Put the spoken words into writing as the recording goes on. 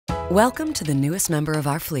Welcome to the newest member of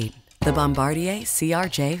our fleet, the Bombardier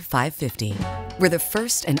CRJ-550. We're the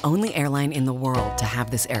first and only airline in the world to have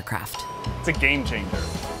this aircraft. It's a game changer.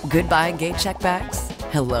 Goodbye gate check bags,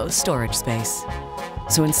 hello storage space.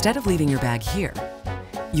 So instead of leaving your bag here,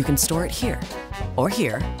 you can store it here, or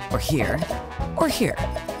here, or here, or here,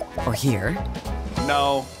 or here.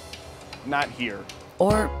 No, not here.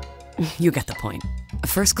 Or, you get the point.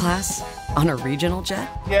 First class on a regional jet?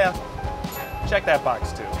 Yeah, check that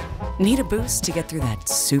box too. Need a boost to get through that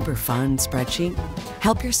super fun spreadsheet?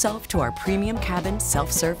 Help yourself to our premium cabin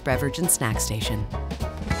self-serve beverage and snack station.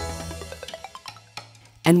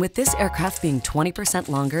 And with this aircraft being 20%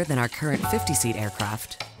 longer than our current 50-seat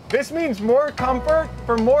aircraft, This means more comfort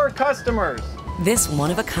for more customers. this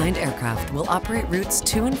one-of-a-kind aircraft will operate routes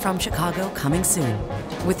to and from Chicago coming soon,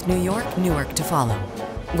 with New York, Newark to follow.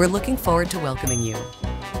 We're looking forward to welcoming you.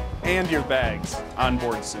 And your bags on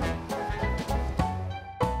board soon.